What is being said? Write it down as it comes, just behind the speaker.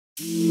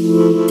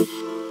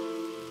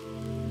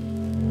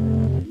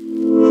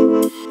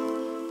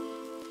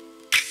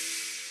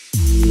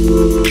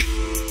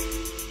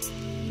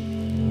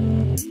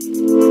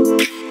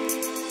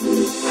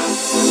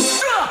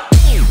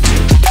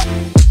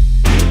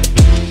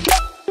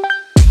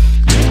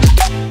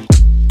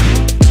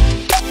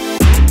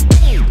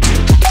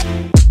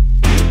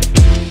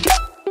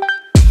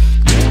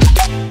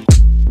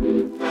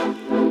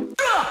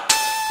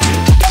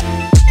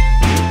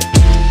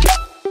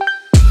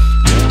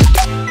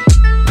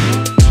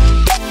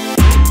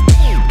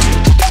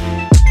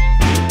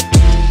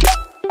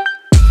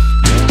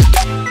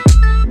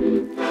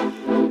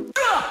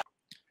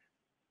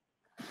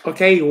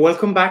Okay,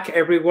 welcome back,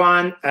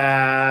 everyone.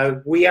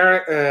 We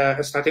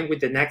are starting with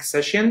the next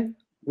session.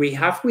 We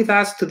have with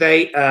us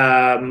today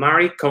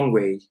Maree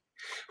Conway,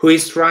 who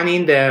is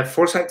running the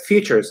Foresight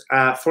Futures,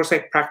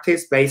 Foresight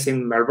practice based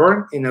in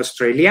Melbourne, in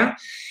Australia.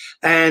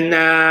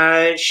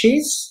 And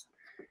she's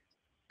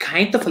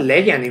kind of a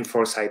legend in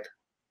Foresight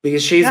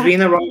because she's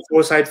been around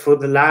Foresight for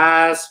the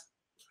last,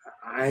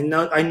 I'm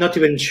not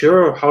even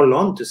sure how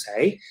long to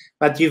say,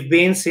 but you've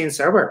been since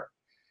ever.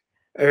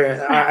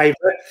 I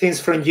read things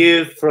from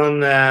you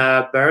from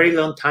a very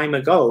long time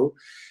ago.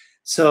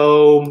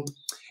 So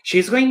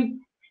she's going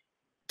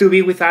to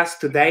be with us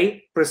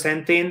today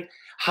presenting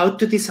how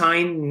to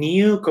design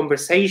new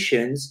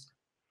conversations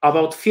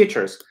about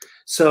futures.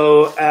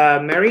 So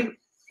Maree,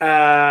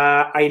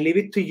 I leave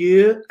it to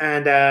you,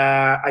 and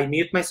I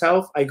mute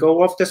myself. I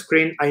go off the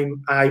screen.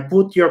 I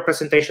put your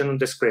presentation on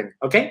the screen.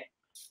 Okay?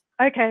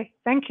 Okay,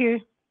 thank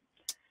you.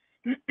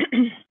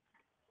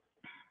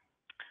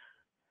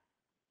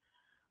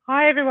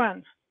 Hi,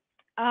 everyone.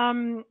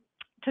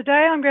 Today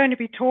I'm going to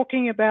be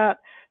talking about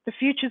the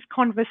Futures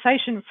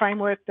Conversation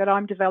framework that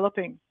I'm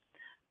developing.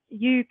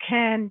 You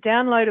can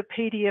download a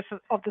PDF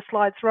of the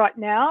slides right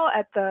now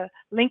at the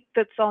link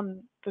that's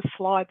on the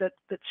slide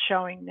that's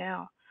showing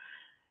now.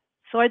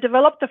 So I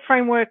developed the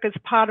framework as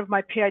part of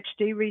my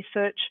PhD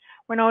research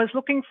when I was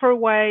looking for a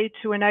way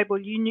to enable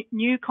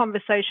new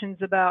conversations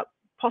about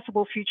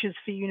possible futures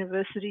for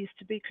universities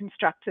to be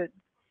constructed.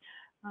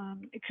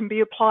 It can be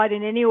applied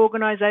in any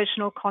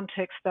organisational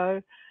context,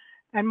 though,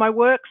 and my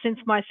work since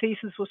my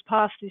thesis was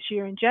passed this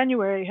year in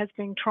January has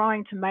been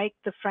trying to make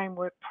the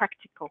framework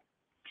practical.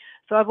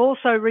 So I've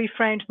also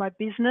reframed my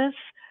business.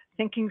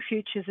 Thinking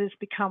Futures has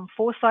become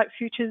Foresight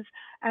Futures,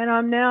 and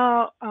I'm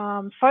now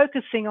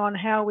focusing on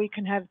how we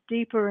can have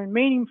deeper and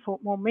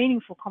more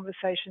meaningful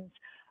conversations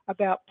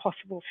about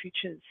possible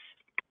futures.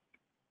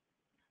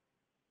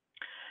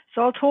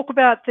 So I'll talk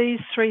about these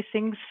three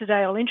things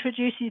today. I'll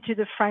introduce you to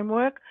the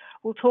framework.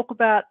 We'll talk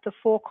about the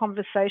 4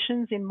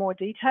 conversations in more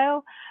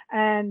detail,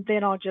 and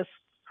then I'll just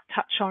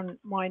touch on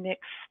my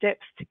next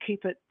steps to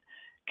keep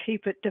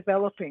it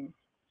developing.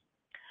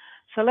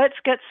 So let's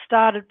get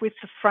started with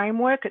the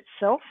framework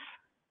itself.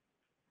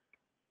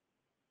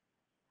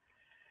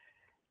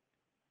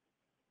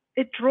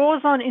 It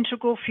draws on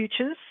integral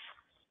futures,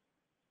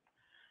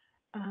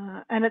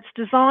 and it's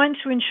designed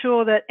to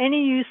ensure that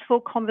any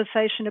useful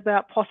conversation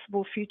about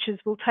possible futures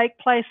will take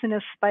place in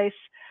a space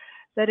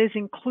that is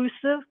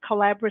inclusive,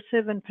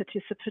 collaborative, and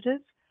participative,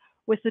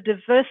 with a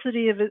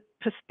diversity of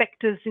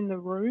perspectives in the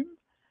room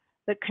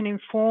that can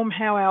inform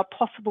how our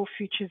possible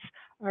futures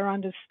are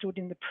understood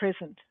in the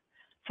present.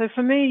 So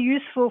for me,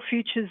 useful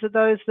futures are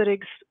those that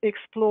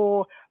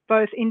explore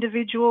both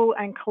individual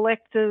and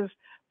collective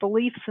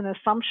beliefs and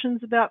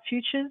assumptions about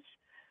futures,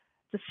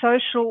 the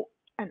social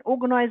and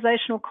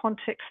organisational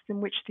context in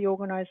which the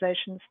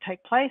organisations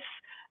take place,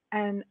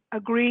 and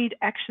agreed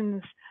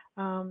actions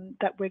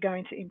that we're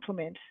going to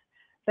implement.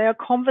 They are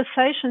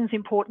conversations,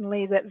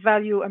 importantly, that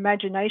value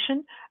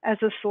imagination as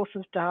a source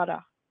of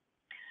data.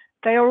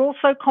 They are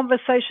also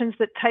conversations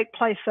that take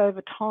place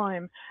over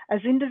time as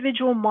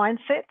individual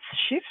mindsets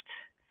shift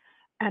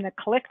and a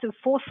collective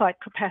foresight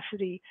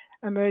capacity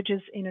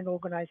emerges in an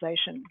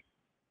organisation.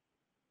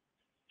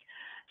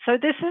 So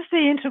this is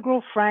the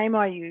integral frame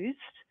I used.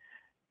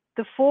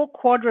 The 4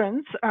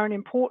 quadrants are an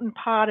important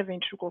part of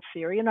integral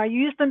theory, and I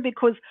use them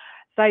because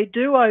they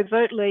do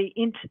overtly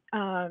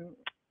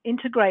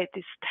integrate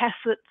this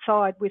tacit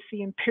side with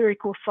the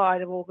empirical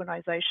side of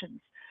organisations.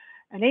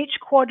 And each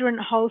quadrant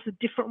holds a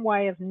different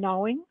way of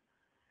knowing.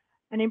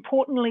 And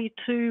importantly,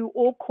 too,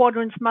 all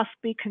quadrants must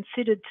be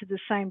considered to the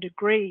same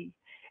degree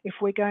if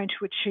we're going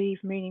to achieve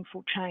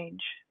meaningful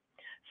change.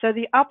 So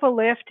the upper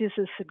left is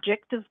a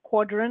subjective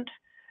quadrant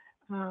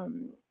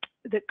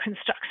that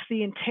constructs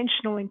the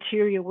intentional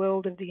interior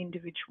world of the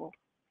individual.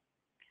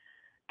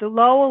 The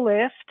lower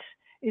left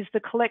is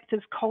the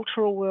collective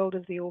cultural world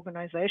of the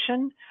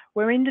organisation,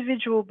 where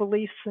individual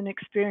beliefs and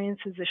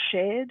experiences are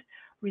shared,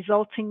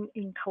 resulting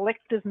in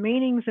collective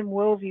meanings and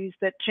worldviews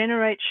that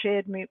generate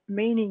shared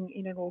meaning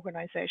in an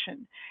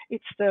organisation.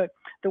 It's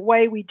the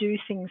way we do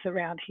things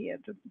around here,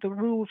 the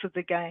rules of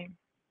the game.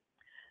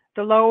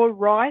 The lower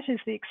right is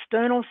the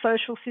external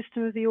social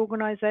system of the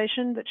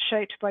organisation that's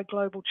shaped by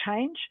global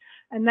change,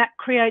 and that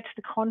creates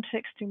the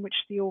context in which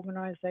the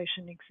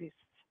organisation exists,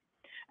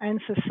 and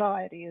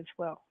society as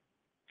well.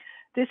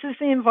 This is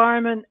the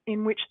environment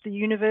in which the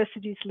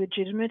university's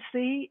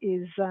legitimacy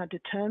is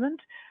determined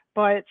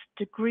by its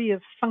degree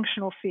of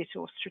functional fit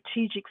or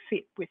strategic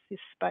fit with this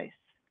space.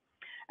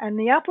 And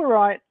the upper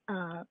right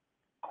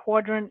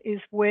quadrant is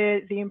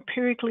where the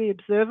empirically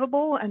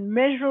observable and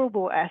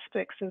measurable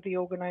aspects of the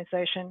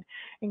organisation,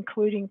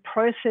 including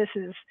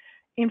processes,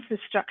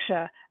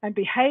 infrastructure, and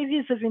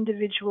behaviours of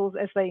individuals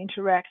as they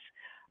interact,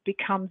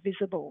 become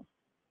visible.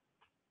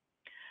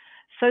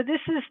 So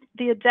this is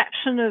the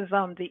adaptation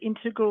of the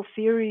integral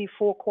theory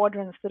 4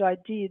 quadrants that I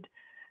did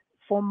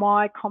for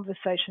my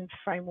conversations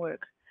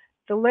framework.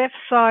 The left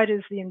side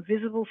is the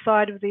invisible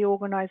side of the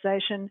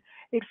organisation.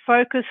 It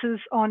focuses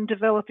on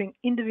developing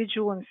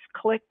individual and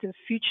collective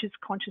futures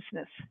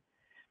consciousness.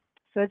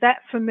 So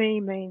that for me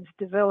means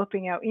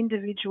developing our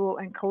individual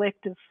and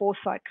collective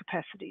foresight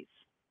capacities.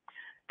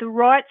 The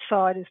right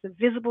side is the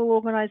visible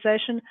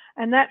organisation,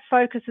 and that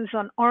focuses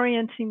on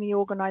orienting the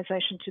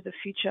organisation to the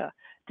future,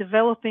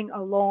 developing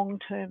a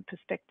long-term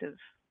perspective.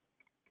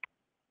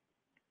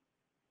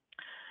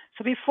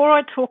 So before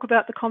I talk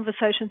about the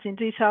conversations in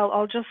detail,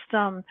 I'll just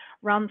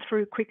run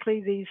through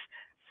quickly these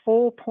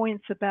 4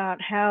 points about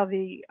how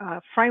the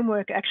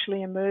framework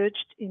actually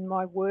emerged in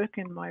my work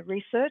and my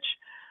research,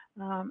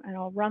 and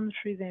I'll run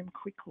through them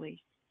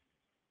quickly.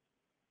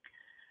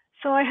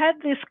 So I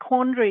had this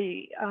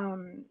quandary.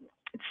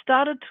 It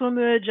started to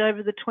emerge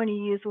over the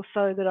 20 years or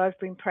so that I've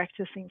been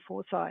practicing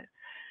foresight.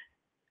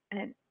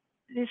 And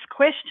this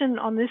question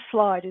on this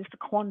slide is the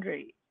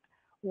quandary.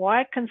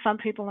 Why can some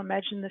people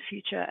imagine the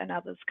future and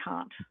others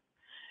can't?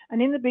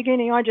 And in the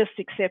beginning, I just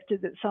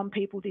accepted that some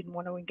people didn't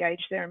want to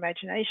engage their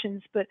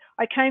imaginations, but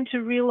I came to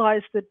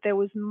realize that there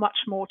was much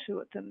more to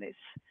it than this.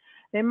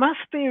 There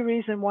must be a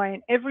reason why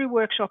in every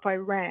workshop I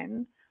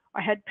ran,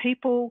 I had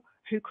people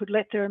who could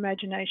let their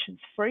imaginations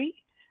free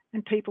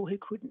and people who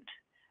couldn't.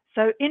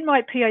 So in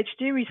my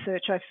PhD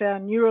research, I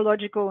found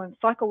neurological and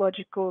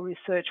psychological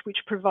research which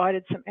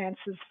provided some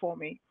answers for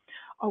me.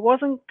 I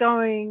wasn't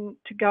going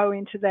to go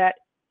into that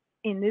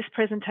in this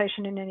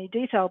presentation in any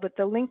detail, but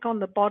the link on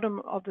the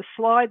bottom of the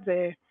slide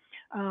there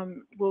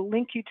will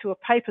link you to a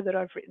paper that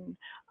I've written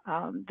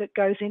that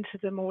goes into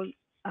the more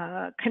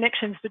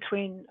connections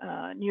between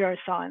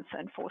neuroscience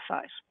and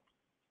foresight.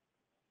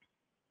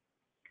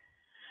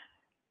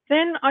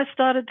 Then I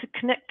started to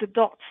connect the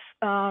dots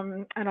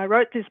and I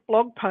wrote this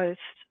blog post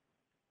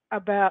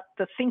about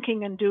the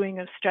thinking and doing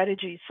of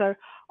strategy. So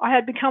I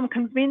had become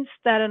convinced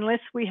that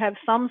unless we have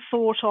some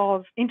sort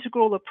of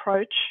integral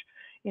approach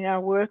in our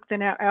work,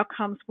 then our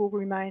outcomes will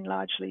remain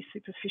largely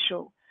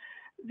superficial.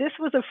 This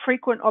was a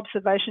frequent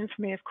observation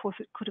for me. Of course,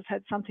 it could have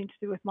had something to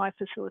do with my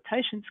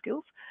facilitation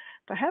skills,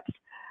 perhaps,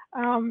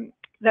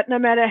 that no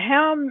matter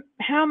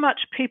how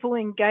much people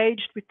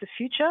engaged with the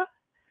future,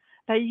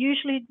 they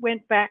usually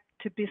went back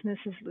to business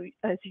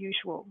as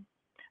usual.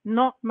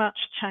 Not much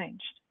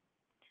changed.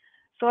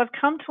 So I've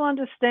come to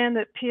understand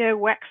that Pierre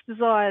Wack's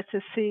desire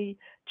to see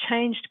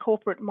changed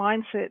corporate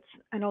mindsets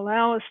and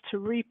allow us to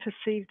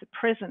reperceive the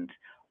present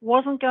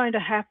wasn't going to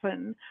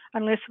happen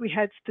unless we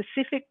had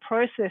specific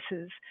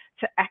processes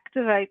to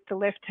activate the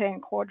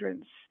left-hand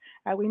quadrants,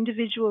 our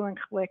individual and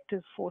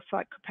collective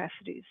foresight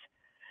capacities.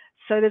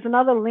 So there's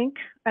another link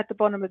at the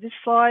bottom of this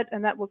slide,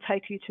 and that will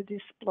take you to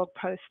this blog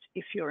post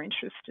if you're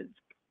interested.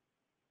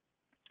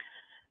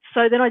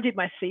 So then I did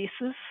my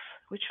thesis,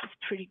 which was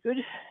pretty good.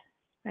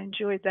 I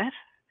enjoyed that.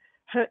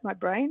 Hurt my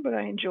brain, but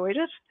I enjoyed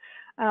it.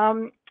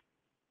 And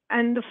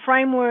the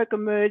framework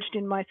emerged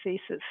in my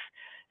thesis.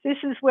 This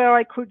is where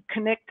I could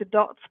connect the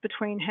dots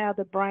between how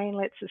the brain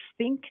lets us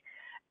think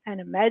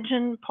and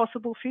imagine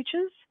possible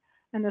futures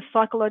and the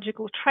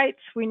psychological traits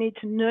we need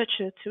to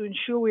nurture to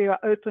ensure we are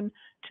open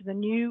to the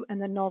new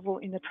and the novel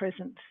in the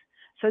present.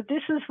 So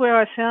this is where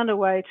I found a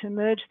way to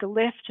merge the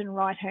left and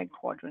right-hand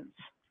quadrants.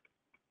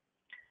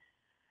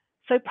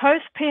 So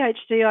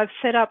post-PhD, I've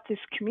set up this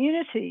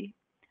community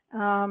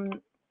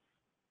and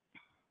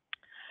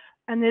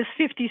there's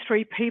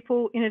 53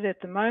 people in it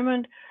at the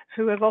moment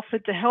who have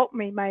offered to help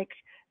me make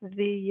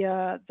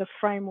the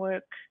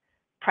framework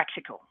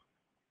practical.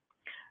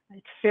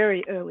 It's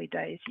very early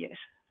days yet.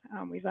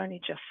 We've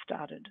only just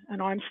started,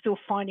 and I'm still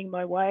finding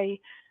my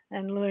way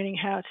and learning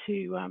how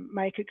to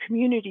make a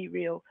community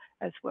real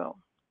as well.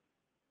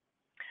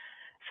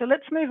 So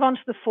let's move on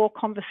to the 4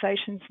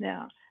 conversations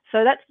now.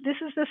 So this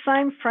is the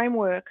same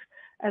framework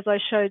as I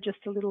showed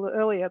just a little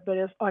earlier, but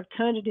I've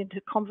turned it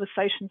into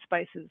conversation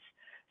spaces.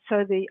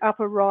 So the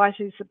upper right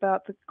is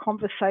about the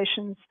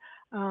conversations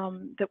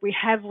that we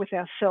have with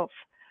ourselves.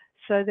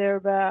 So they're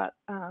about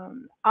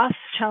us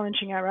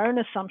challenging our own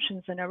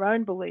assumptions and our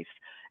own beliefs,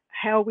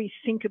 how we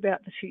think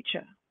about the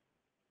future.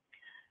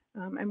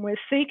 And we're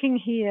seeking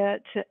here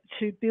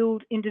to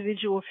build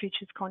individual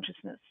futures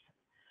consciousness.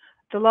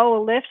 The lower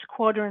left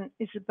quadrant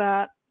is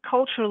about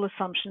cultural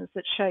assumptions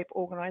that shape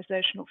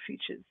organizational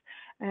futures.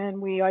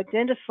 And we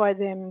identify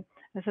them,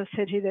 as I've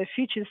said here, they're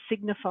futures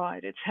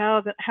signified. It's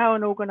how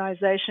an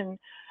organization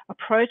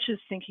approaches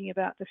thinking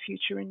about the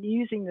future and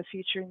using the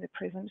future in the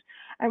present,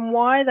 and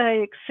why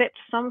they accept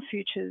some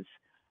futures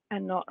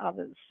and not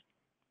others.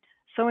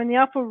 So in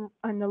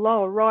the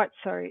lower right,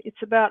 sorry,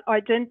 it's about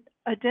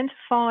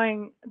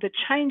identifying the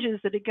changes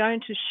that are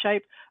going to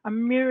shape a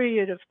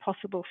myriad of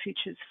possible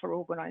futures for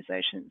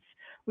organisations.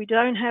 We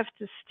don't have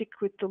to stick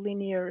with the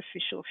linear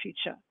official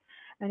future.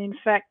 And in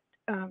fact,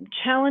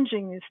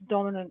 challenging this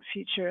dominant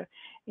future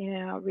in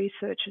our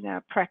research and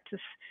our practice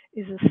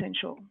is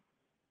essential.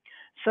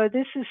 So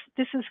this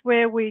is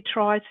where we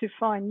try to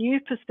find new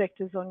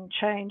perspectives on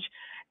change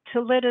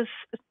to let us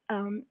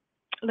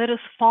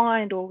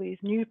find all these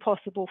new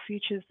possible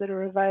futures that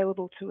are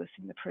available to us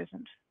in the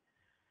present.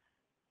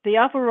 The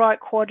upper right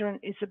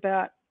quadrant is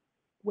about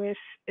where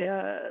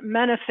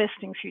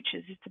manifesting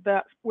futures. It's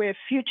about where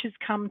futures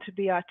come to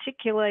be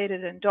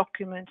articulated and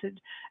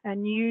documented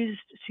and used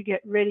to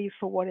get ready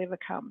for whatever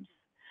comes.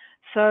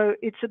 So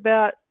it's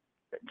about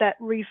that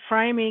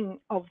reframing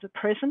of the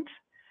present,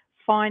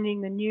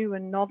 finding the new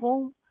and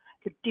novel,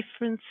 the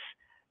difference,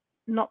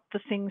 not the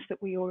things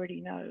that we already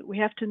know. We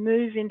have to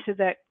move into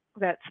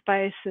that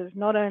space of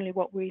not only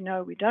what we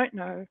know we don't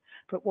know,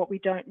 but what we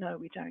don't know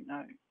we don't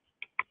know.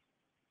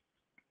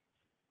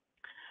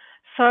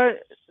 So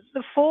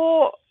the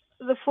four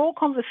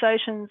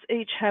conversations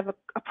each have a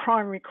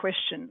primary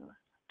question.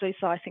 At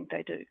least I think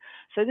they do.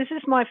 So this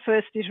is my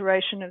first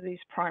iteration of these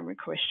primary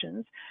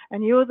questions,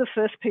 and you're the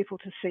first people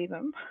to see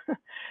them.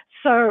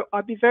 So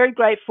I'd be very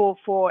grateful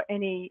for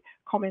any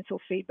comments or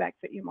feedback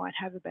that you might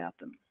have about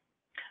them.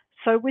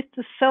 So with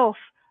the self,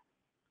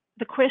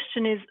 the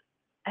question is,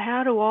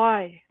 how do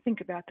I think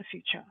about the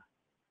future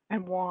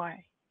and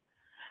why?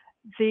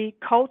 The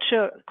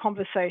culture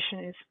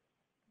conversation is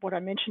what I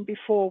mentioned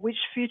before, which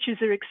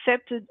futures are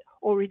accepted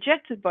or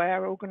rejected by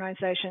our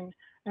organisation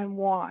and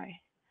why.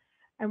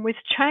 And with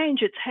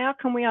change, it's how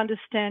can we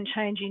understand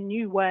change in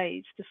new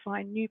ways to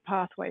find new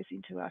pathways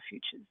into our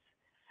futures.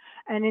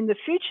 And in the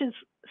futures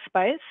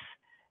space,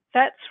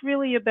 that's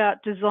really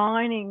about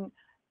designing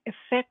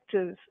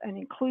effective and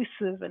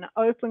inclusive and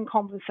open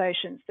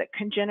conversations that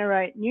can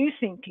generate new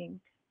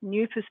thinking,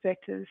 new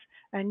perspectives,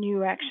 and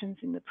new actions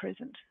in the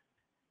present.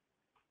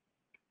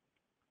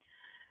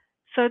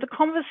 So the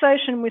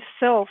conversation with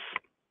self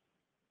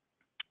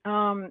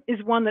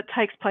is one that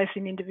takes place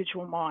in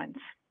individual minds.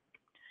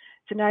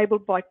 It's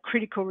enabled by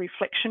critical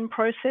reflection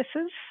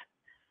processes,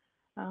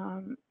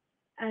 and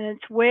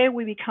it's where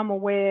we become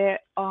aware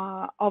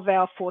of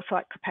our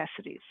foresight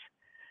capacities.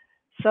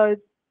 So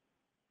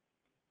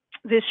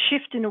this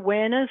shift in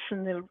awareness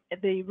and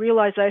the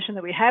realization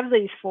that we have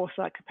these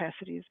foresight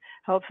capacities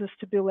helps us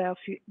to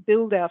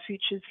build our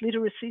futures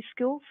literacy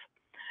skills.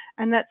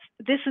 And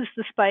this is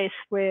the space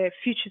where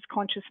futures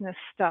consciousness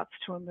starts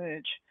to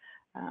emerge.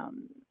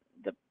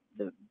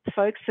 The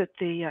folks at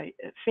the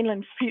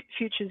Finland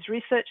Futures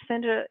Research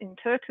Centre in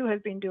Turku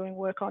have been doing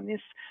work on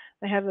this.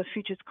 They have a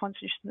futures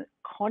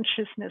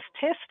consciousness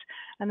test,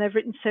 and they've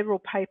written several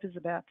papers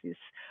about this,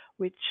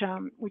 which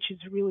is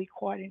really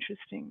quite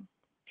interesting.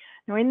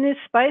 Now, in this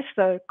space,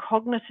 though,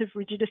 cognitive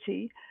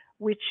rigidity,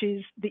 which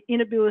is the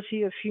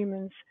inability of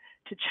humans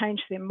to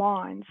change their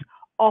minds,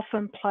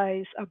 often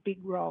plays a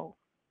big role.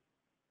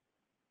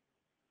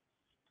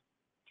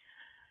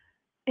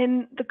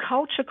 In the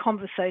culture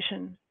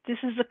conversation, this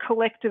is a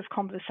collective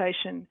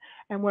conversation,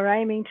 and we're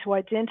aiming to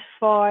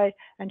identify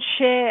and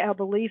share our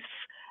beliefs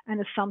and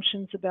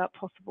assumptions about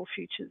possible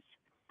futures.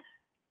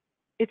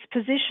 It's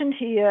positioned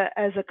here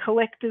as a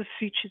collective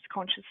futures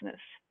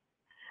consciousness,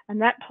 and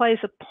that plays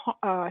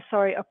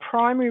a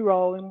primary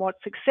role in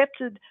what's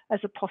accepted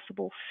as a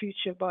possible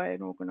future by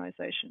an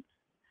organisation.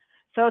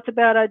 So it's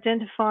about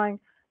identifying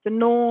the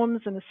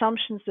norms and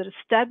assumptions that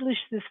establish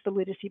this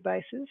validity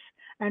basis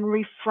and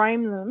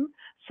reframe them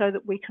so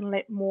that we can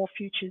let more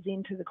futures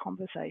into the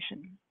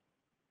conversation.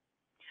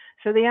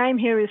 So the aim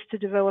here is to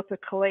develop a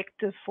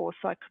collective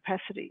foresight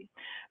capacity.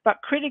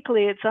 But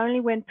critically, it's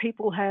only when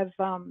people have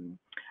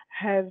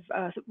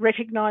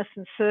recognised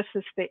and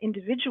surfaced their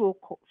individual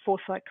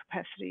foresight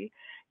capacity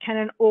can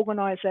an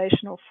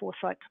organisational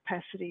foresight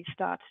capacity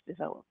start to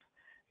develop.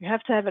 You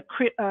have to have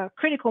a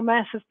critical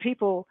mass of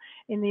people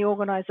in the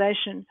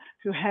organisation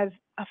who have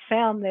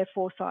found their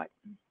foresight.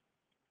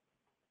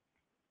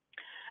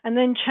 And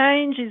then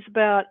change is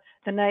about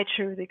the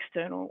nature of the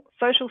external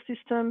social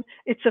system.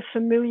 It's a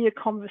familiar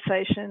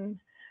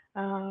conversation.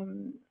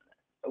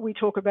 We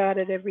talk about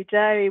it every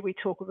day. We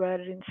talk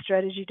about it in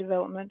strategy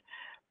development.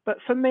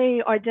 But for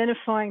me,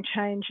 identifying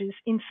change is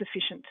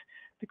insufficient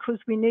because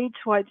we need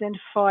to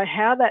identify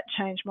how that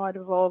change might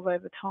evolve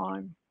over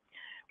time.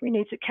 We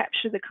need to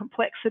capture the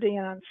complexity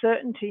and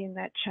uncertainty in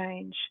that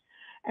change.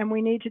 And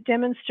we need to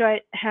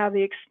demonstrate how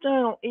the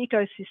external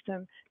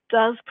ecosystem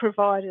does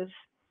provide us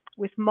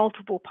with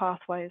multiple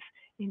pathways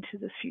into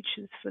the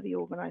futures for the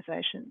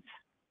organisations.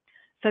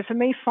 So for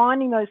me,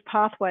 finding those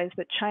pathways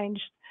that change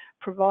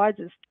provides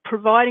us,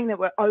 providing that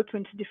we're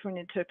open to different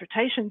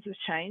interpretations of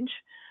change,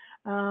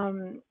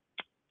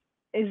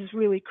 is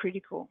really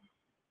critical.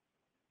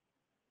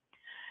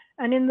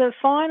 And in the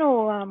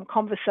final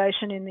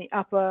conversation in the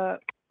upper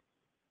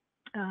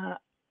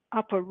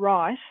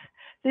right,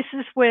 this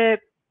is where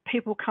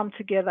people come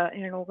together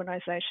in an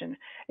organisation.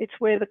 It's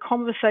where the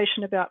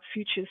conversation about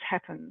futures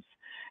happens.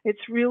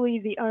 It's really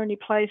the only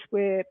place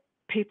where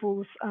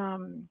people's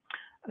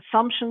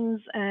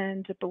assumptions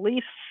and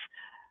beliefs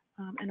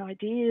and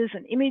ideas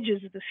and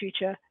images of the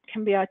future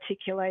can be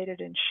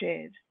articulated and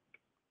shared.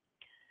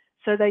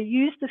 So they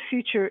use the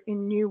future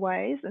in new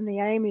ways, and the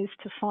aim is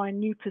to find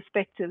new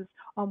perspectives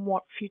on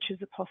what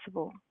futures are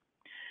possible.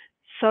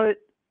 So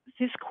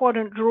this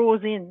quadrant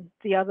draws in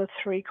the other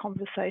three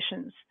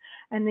conversations,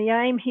 and the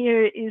aim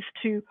here is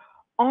to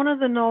honour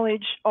the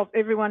knowledge of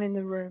everyone in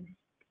the room,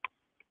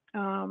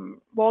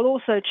 while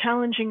also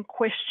challenging,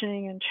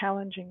 questioning, and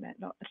challenging that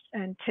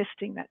and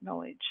testing that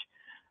knowledge.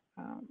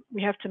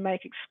 We have to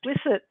make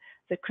explicit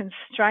the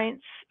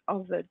constraints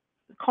of the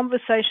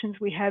conversations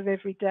we have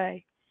every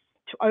day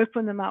to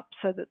open them up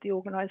so that the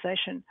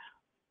organisation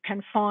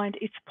can find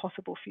its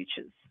possible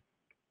futures.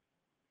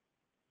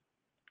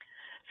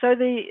 So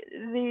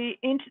the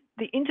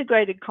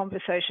integrated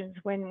conversations,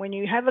 when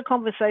you have a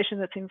conversation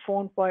that's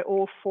informed by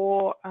all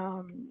four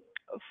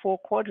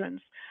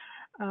quadrants,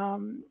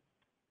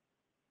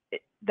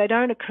 they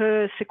don't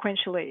occur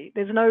sequentially.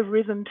 There's no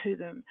rhythm to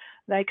them.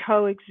 They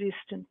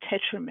coexist and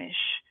tetramesh.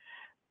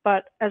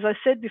 But as I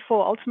said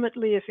before,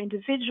 ultimately, if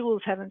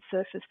individuals haven't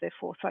surfaced their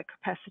foresight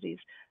capacities,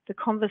 the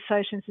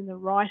conversations in the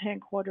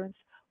right-hand quadrants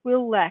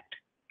will lack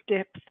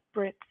depth,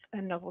 breadth,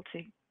 and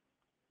novelty.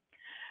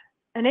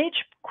 And each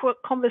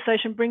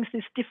conversation brings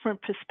this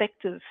different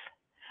perspective,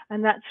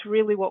 and that's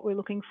really what we're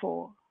looking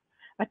for.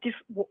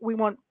 We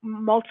want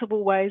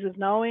multiple ways of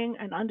knowing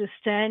and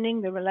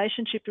understanding the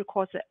relationship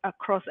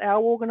across our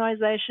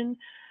organisation,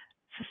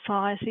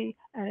 society,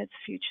 and its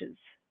futures.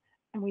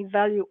 And we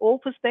value all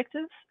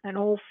perspectives and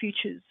all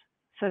futures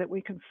so that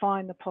we can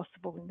find the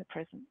possible in the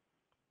present.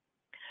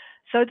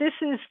 So this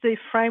is the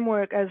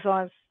framework as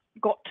I've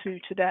got to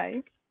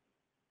today.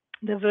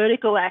 The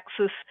vertical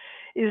axis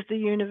is the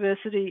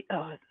university.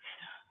 Oh,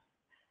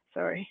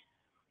 sorry.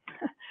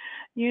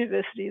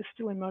 University is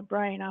still in my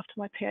brain after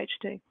my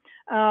PhD.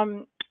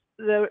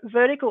 The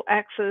vertical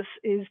axis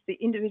is the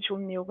individual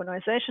in the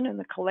organisation and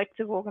the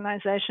collective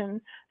organisation.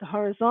 The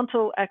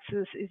horizontal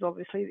axis is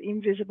obviously the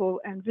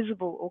invisible and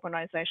visible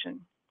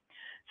organisation.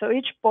 So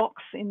each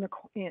box in the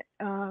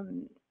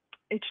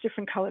each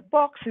different coloured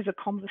box is a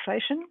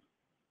conversation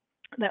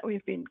that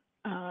we've been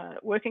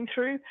working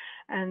through,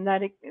 and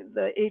that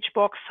each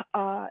box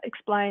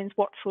explains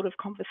what sort of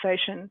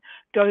conversation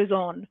goes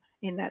on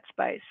in that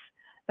space.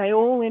 They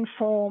all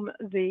inform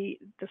the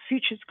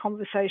futures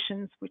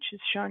conversations, which is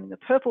shown in the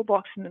purple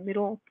box in the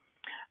middle,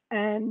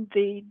 and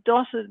the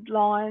dotted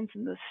lines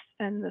and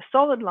the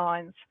solid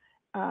lines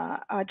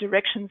are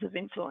directions of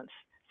influence.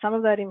 Some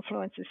of that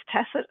influence is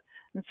tacit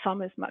and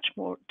some is much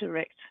more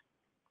direct.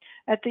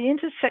 At the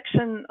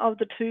intersection of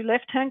the two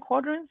left-hand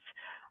quadrants,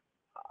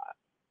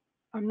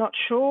 I'm not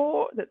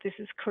sure that this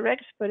is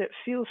correct, but it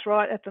feels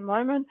right at the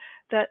moment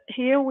that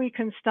here we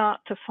can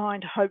start to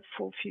find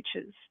hopeful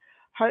futures.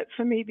 Hope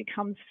for me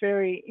becomes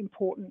very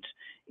important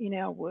in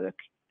our work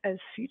as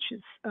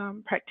futures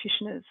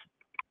practitioners.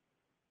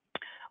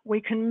 We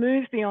can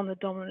move beyond the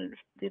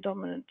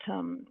dominant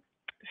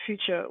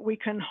future. We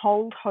can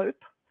hold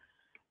hope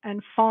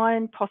and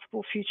find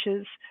possible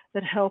futures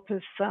that help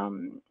us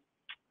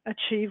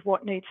achieve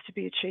what needs to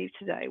be achieved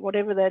today,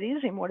 whatever that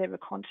is, in whatever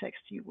context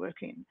you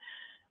work in.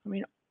 I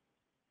mean,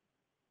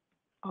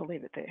 I'll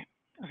leave it there.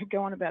 I could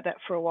go on about that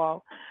for a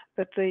while,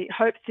 but the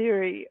hope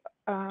theory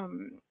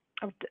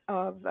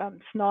of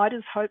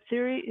Snyder's hope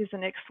theory is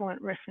an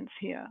excellent reference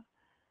here.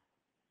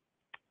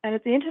 And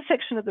at the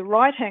intersection of the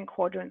right-hand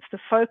quadrants, the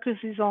focus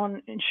is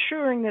on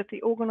ensuring that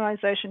the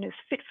organisation is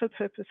fit for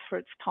purpose for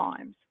its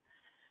times.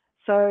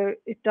 So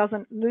it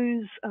doesn't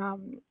lose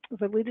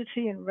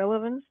validity and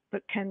relevance,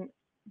 but can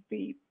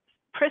be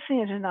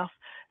prescient enough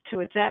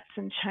to adapt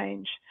and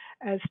change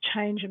as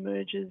change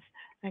emerges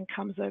and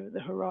comes over the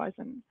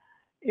horizon.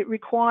 It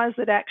requires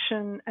that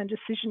action and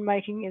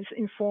decision-making is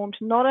informed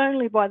not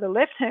only by the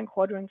left-hand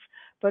quadrants,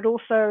 but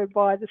also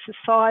by the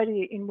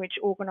society in which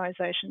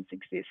organisations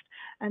exist.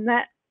 And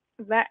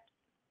that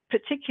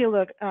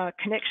particular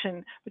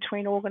connection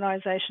between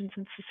organisations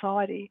and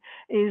society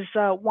is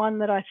one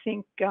that I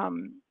think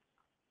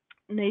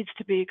needs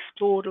to be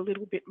explored a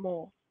little bit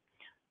more.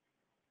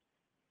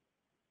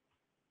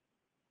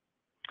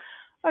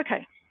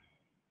 Okay,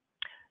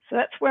 so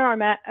that's where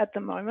I'm at the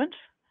moment.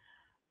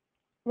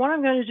 What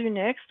I'm going to do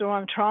next, or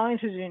I'm trying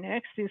to do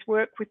next, is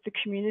work with the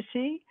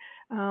community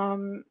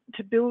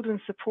to build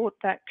and support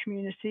that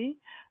community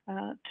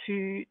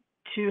to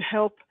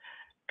help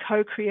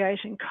co-create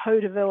and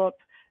co-develop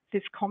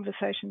this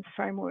conversations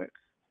framework.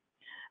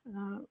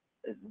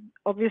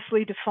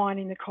 Obviously,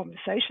 defining the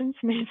conversations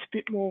needs a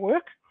bit more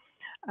work,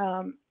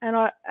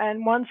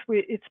 and once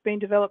it's been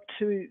developed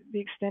to the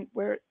extent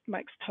where it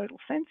makes total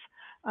sense,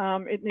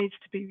 it needs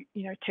to be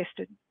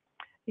tested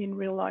in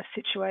real life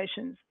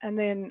situations. And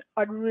then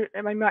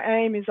my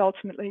aim is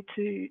ultimately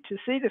to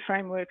see the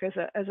framework as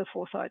a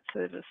foresight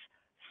service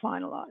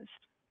finalised.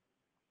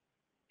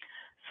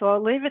 So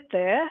I'll leave it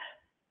there.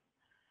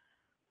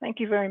 Thank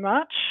you very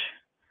much.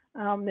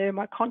 There are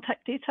my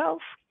contact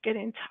details. Get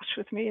in touch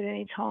with me at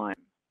any time.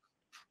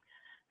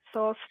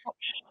 So I'll stop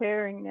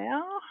sharing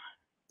now.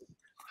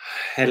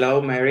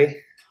 Hello,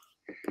 Maree.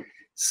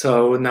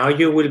 So now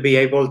you will be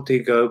able to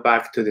go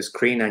back to the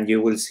screen and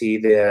you will see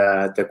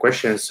the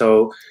questions.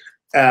 So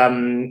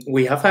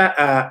we have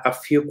a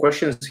few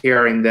questions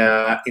here in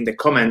the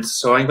comments.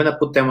 So I'm going to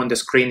put them on the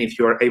screen if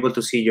you are able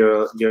to see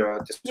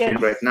the screen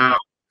right now.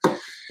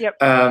 Yep.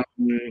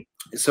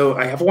 So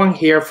I have one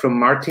here from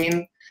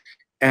Martin.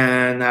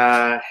 And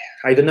I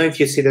don't know if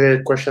you see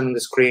the question on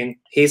the screen.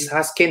 He's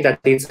asking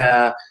that it's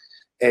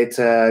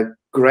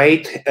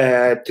great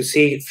to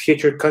see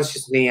future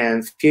consciousness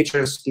and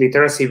futures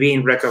literacy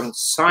being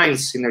reconciled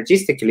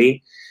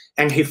synergistically.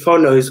 And he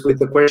follows with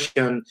the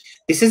question,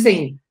 this is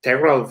the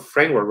integral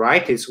framework,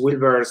 right? It's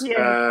Wilber's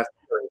theory.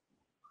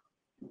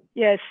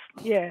 Yes,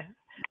 yeah.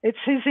 It's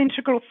his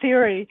integral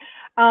theory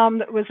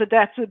that was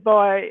adapted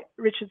by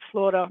Richard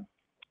Slaughter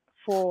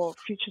for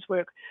futures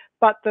work.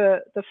 But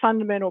the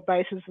fundamental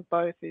basis of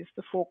both is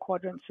the four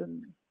quadrants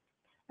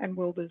and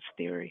Wilber's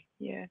theory.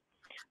 Yeah,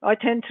 I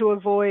tend to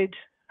avoid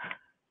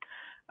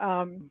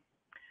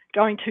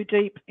going too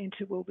deep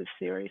into Wilber's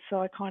theory,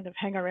 so I kind of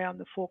hang around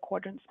the four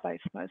quadrant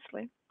space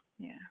mostly.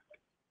 Yeah.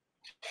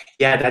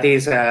 Yeah,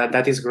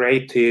 that is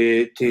great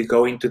to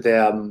go into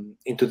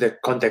the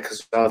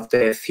context of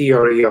the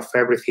theory of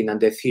everything and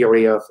the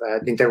theory of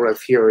the integral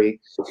theory.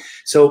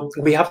 So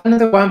we have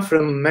another one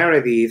from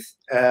Meredith.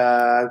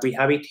 We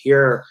have it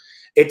here.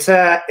 It's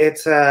not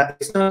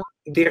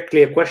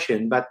directly a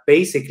question, but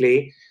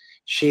basically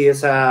she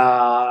is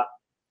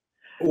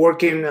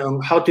working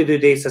on how to do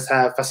this as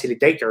a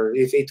facilitator.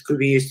 If it could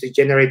be used to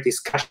generate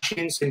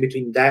discussions in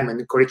between them and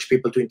encourage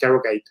people to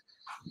interrogate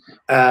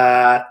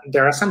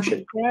their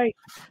assumption. Great.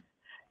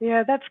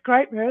 Yeah, that's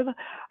great, Meredith.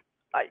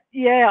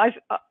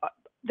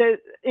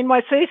 In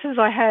my thesis,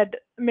 I had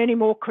many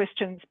more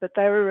questions, but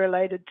they were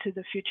related to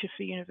the future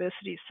for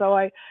universities. So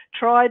I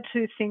tried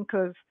to think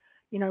of,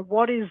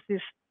 what is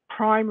this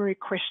primary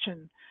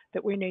question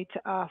that we need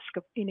to ask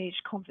in each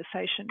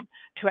conversation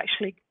to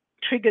actually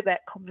trigger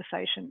that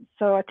conversation.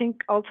 So I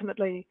think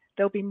ultimately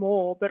there'll be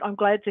more, but I'm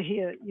glad to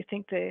hear you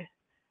think they're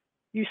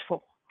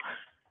useful.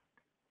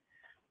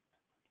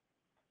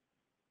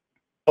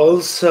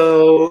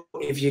 Also,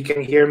 if you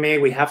can hear me,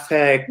 we have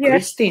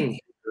Christine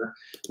here,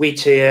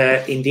 which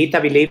indeed I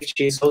believe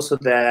she's also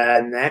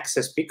the next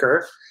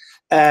speaker.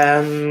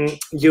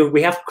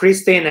 We have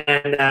Christine,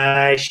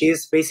 and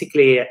she's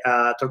basically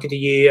talking to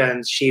you,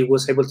 and she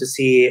was able to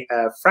see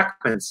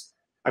fragments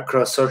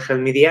across social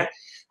media.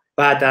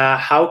 But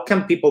how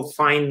can people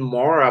find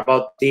more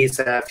about this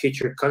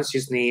future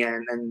consciousness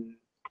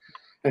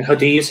and how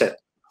to use it?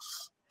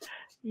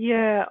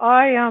 Yeah,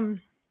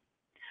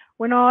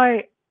 when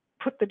I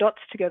put the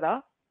dots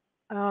together,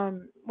 I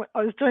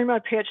was doing my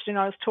PhD and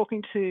I was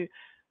talking to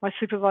my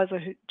supervisor,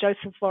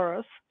 Joseph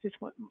Loris,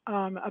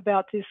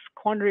 about this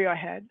quandary I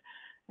had,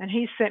 and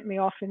he sent me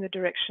off in the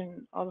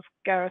direction of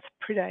Gareth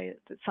Priday,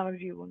 that some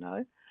of you will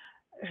know,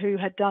 who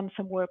had done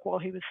some work while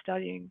he was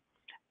studying.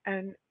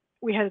 And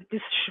we had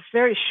this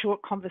very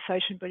short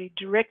conversation, but he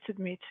directed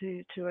me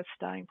to a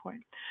starting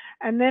point.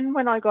 And then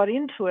when I got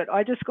into it,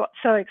 I just got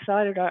so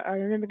excited. I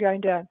remember going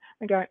down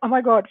and going, oh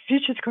my God,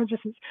 futures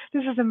consciousness,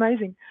 this is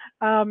amazing.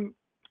 And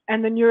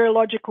the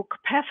neurological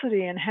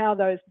capacity and how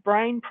those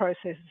brain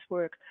processes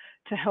work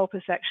to help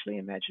us actually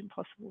imagine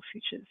possible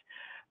futures.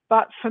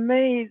 But for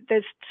me,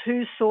 there's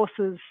two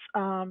sources.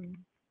 One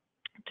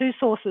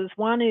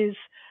is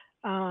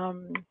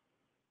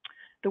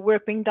the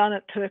work being done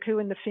at Turku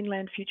in the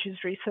Finland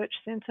Futures Research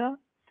Centre,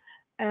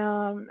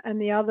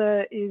 and the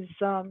other is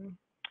the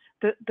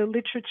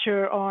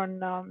literature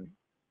on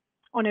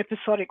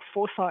episodic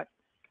foresight.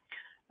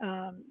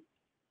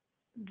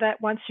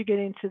 That once you get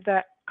into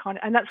that kind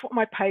of, and that's what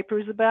my paper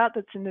is about,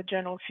 that's in the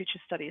Journal of Future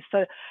Studies.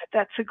 So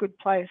that's a good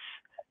place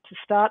to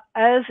start,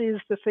 as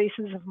is the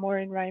thesis of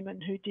Maureen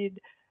Raymond, who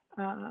did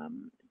her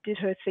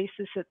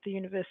thesis at the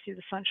University of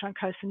the Sunshine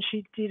Coast, and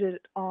she did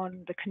it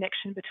on the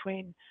connection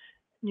between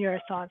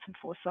neuroscience and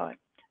foresight.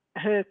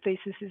 Her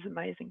thesis is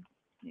amazing.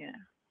 Yeah.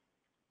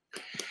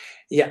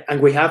 Yeah,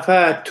 and we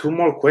have two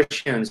more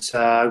questions.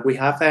 We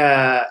have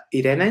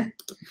Irene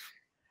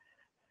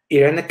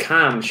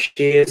Kam. She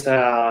is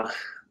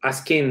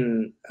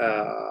asking,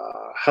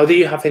 how do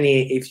you have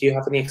if you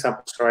have any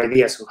examples or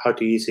ideas on how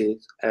to use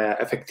it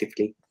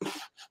effectively?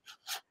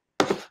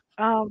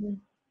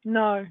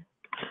 No,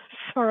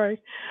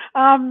 sorry.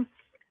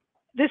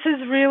 This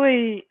is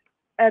really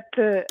at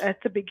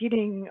the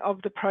beginning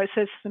of the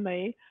process for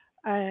me,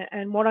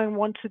 and what I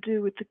want to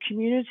do with the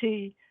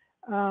community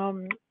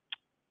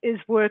is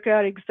work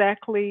out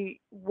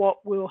exactly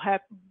what will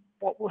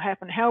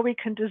happen, how we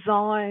can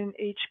design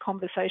each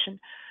conversation.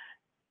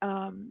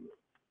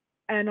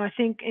 And I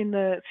think in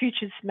the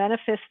futures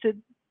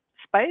manifested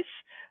space,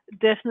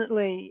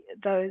 definitely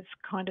those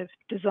kind of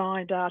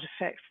designed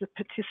artifacts, the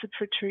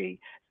participatory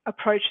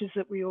approaches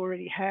that we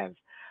already have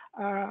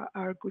are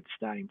a good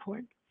starting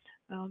point.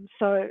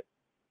 So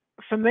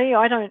for me,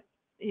 I don't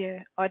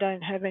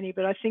have any,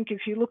 but I think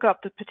if you look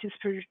up the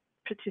participatory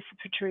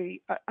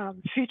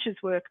futures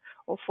work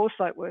or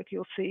foresight work,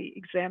 you'll see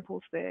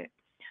examples there.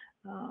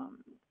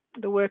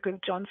 the work of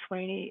John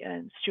Sweeney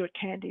and Stuart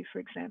Candy, for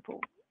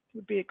example,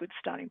 would be a good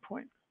starting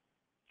point.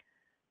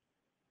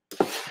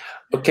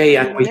 Okay,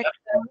 and we have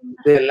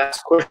the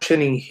last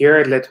question in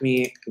here. Let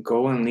me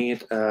go on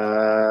it.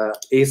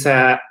 Is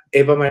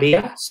Eva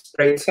Maria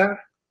Spreitzer?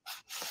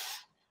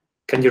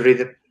 Can you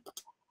read it?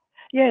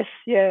 Yes,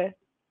 yeah.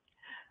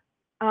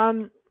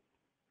 That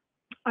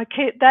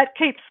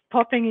keeps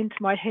popping into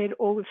my head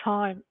all the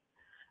time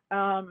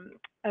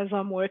as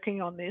I'm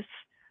working on this.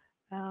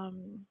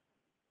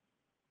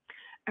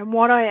 And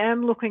what I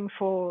am looking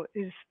for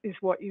is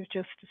what you've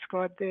just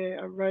described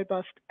there, a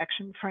robust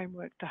action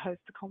framework to host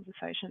the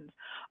conversations.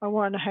 I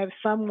want to have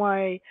some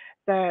way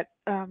that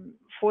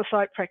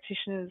foresight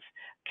practitioners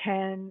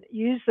can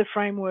use the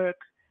framework,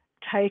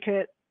 take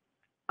it,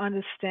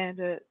 understand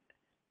it,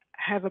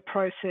 have a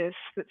process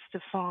that's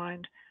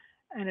defined,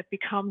 and it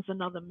becomes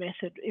another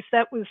method. If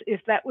that was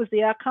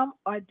the outcome,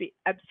 I'd be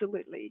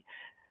absolutely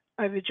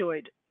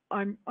overjoyed.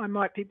 I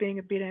might be being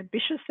a bit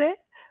ambitious there,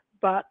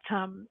 but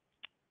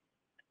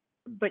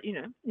you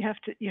know, you have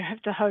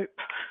to hope.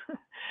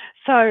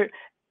 So,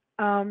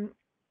 and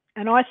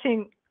I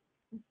think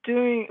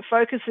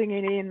focusing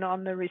it in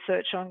on the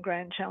research on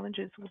grand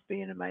challenges would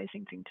be an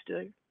amazing thing to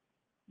do.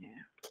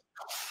 Yeah,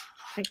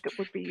 I think it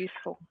would be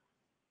useful.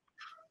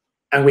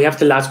 And we have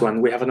the last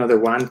one. We have another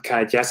one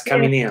just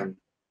coming in.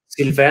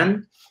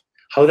 Sylvain,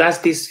 how does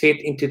this fit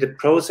into the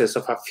process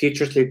of a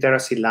Futures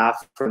Literacy Lab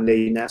from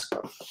the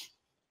UNESCO?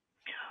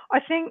 I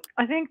think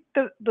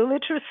the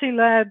literacy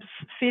labs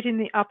fit in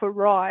the upper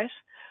right,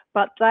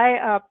 but they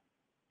are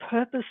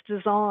purpose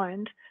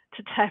designed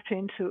to tap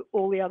into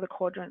all the other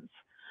quadrants,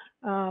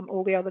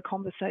 all the other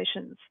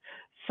conversations.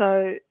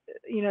 So,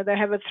 you know, they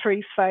have a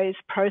 3-phase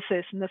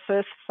process, and the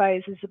first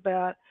phase is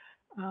about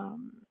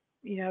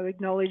you know,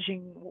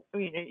 acknowledging,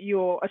 you know,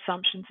 your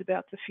assumptions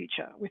about the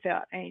future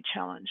without any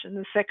challenge, and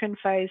the second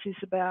phase is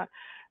about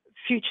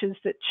futures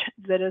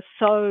that are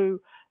so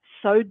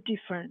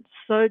different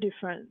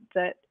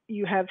that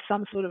you have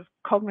some sort of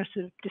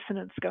cognitive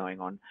dissonance going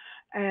on,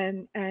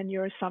 and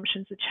your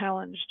assumptions are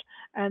challenged,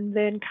 and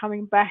then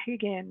coming back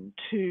again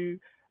to,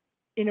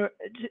 you know,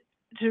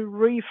 to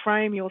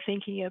reframe your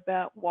thinking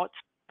about what's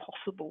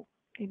possible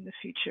in the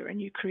future,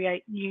 and you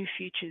create new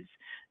futures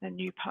and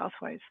new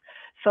pathways.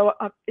 So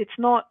it's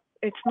not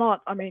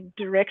I mean,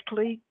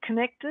 directly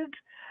connected,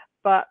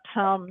 but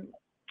I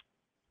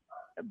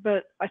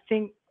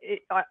think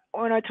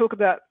when I talk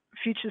about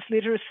futures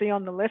literacy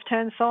on the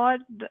left-hand side,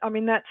 I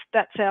mean,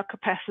 that's our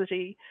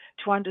capacity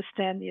to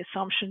understand the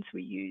assumptions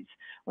we use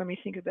when we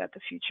think about the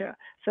future.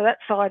 So that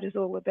side is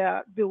all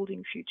about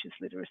building futures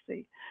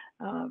literacy.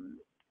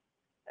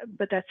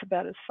 But that's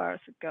about as far as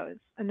it goes.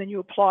 And then you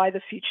apply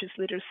the futures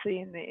literacy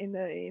in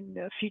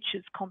the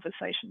futures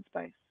conversation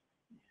space.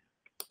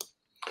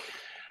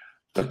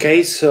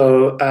 Okay,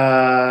 so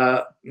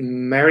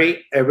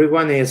Maree,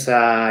 everyone is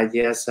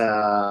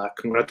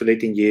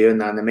congratulating you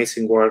on an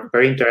amazing work.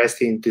 Very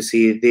interesting to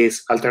see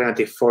these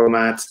alternative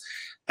formats.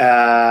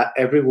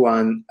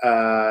 Everyone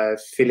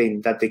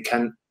feeling that they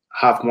can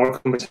have more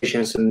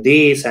conversations on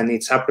this, and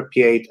it's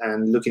appropriate,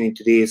 and looking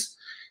into this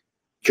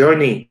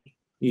journey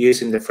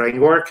using the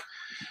framework.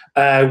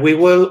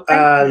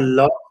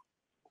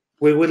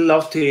 We would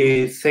love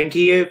to thank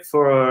you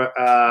for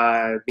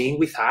being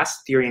with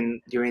us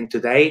during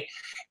today.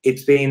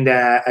 It's been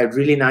a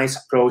really nice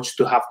approach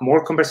to have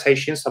more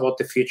conversations about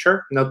the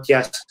future, not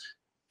just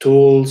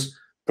tools,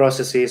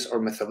 processes, or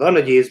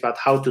methodologies, but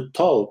how to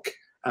talk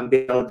and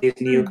build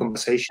these new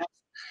conversations.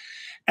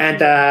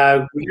 And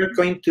we are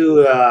going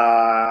to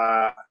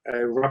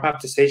wrap up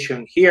the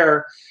session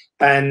here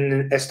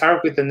and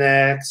start with the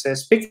next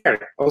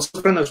speaker,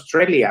 also from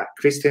Australia,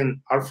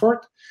 Kristen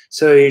Alford.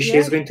 So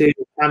she's going to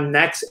come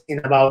next in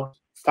about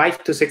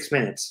 5 to 6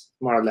 minutes,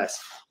 more or less.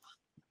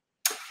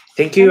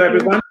 Thank you,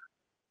 everyone.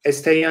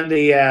 Stay on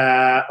the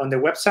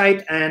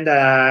website, and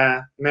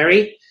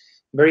Maree,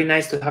 very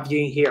nice to have you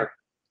in here.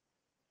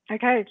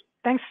 Okay,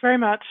 thanks very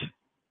much.